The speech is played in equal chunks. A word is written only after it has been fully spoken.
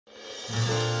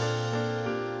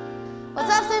What's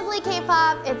up, Simply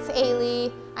K-pop? It's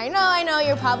Aliee. I know,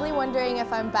 you're probably wondering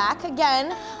if I'm back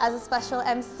again as a special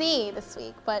MC this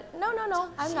week, but no,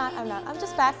 I'm not. I'm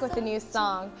just back with a new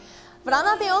song. But I'm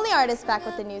not the only artist back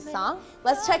with a new song.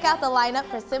 Let's check out the lineup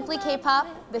for Simply K-pop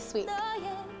this week.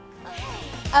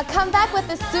 A comeback with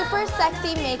a super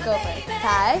sexy makeover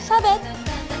by Shabet.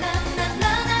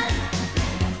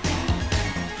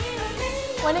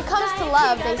 When it comes to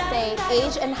love, they say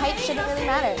age and height shouldn't really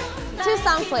matter. 2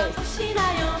 song plays.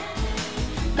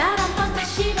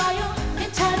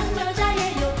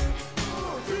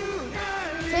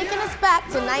 Taking us back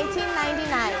to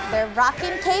 1999, they're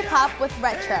rocking K-pop with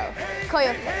retro,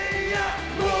 KOYOTE.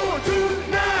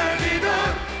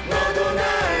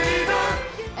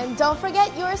 And don't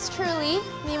forget yours truly,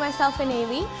 me, myself, and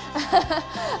Aliee.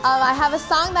 I have a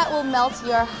song that will melt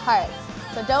your hearts.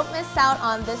 So don't miss out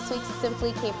on this week's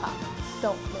Simply K-pop.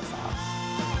 Don't.